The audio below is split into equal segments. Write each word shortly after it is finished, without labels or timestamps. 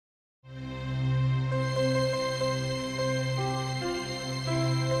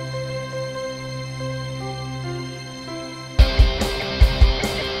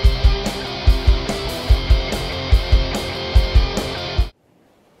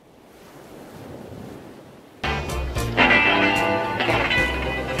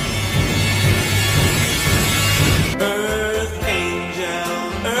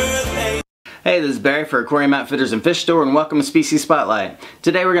Hey, this is Barry for Aquarium Outfitters and Fish Store, and welcome to Species Spotlight.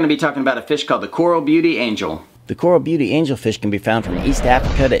 Today we're going to be talking about a fish called the coral beauty angel. The coral beauty angelfish can be found from East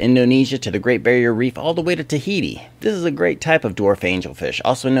Africa to Indonesia to the Great Barrier Reef all the way to Tahiti. This is a great type of dwarf angelfish,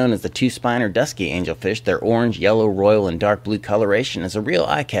 also known as the two-spine or dusky angelfish. Their orange, yellow, royal, and dark blue coloration is a real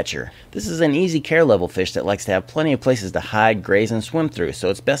eye-catcher. This is an easy care level fish that likes to have plenty of places to hide, graze, and swim through, so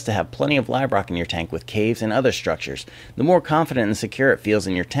it's best to have plenty of live rock in your tank with caves and other structures. The more confident and secure it feels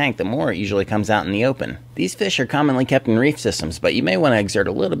in your tank, the more it usually comes out in the open. These fish are commonly kept in reef systems, but you may want to exert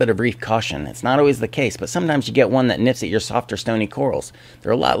a little bit of reef caution. It's not always the case, but sometimes you get one that nips at your softer stony corals.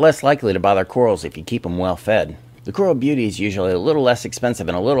 They're a lot less likely to bother corals if you keep them well fed. The coral beauty is usually a little less expensive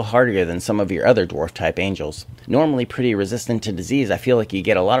and a little hardier than some of your other dwarf type angels. Normally pretty resistant to disease, I feel like you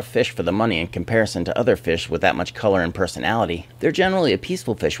get a lot of fish for the money in comparison to other fish with that much color and personality. They're generally a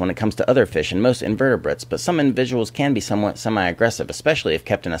peaceful fish when it comes to other fish and most invertebrates, but some individuals can be somewhat semi-aggressive, especially if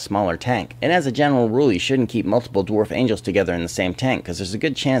kept in a smaller tank. And as a general rule, you shouldn't keep multiple dwarf angels together in the same tank, because there's a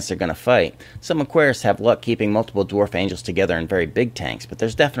good chance they're going to fight. Some aquarists have luck keeping multiple dwarf angels together in very big tanks, but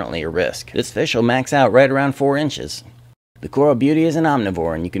there's definitely a risk. This fish will max out right around 4 inches. The coral beauty is an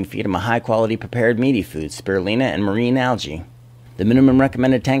omnivore, and you can feed them a high-quality prepared meaty food, spirulina and marine algae. The minimum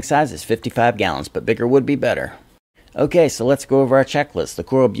recommended tank size is 55 gallons, but bigger would be better. Okay, so let's go over our checklist. The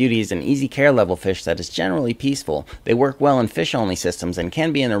coral beauty is an easy care level fish that is generally peaceful. They work well in fish-only systems and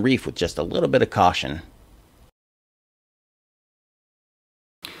can be in a reef with just a little bit of caution.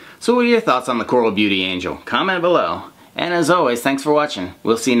 So what are your thoughts on the coral beauty angel? Comment below. And as always, thanks for watching.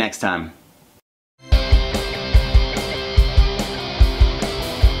 We'll see you next time.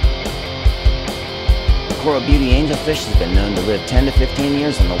 Coral beauty angelfish has been known to live 10 to 15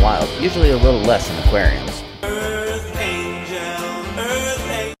 years in the wild, usually a little less in aquariums.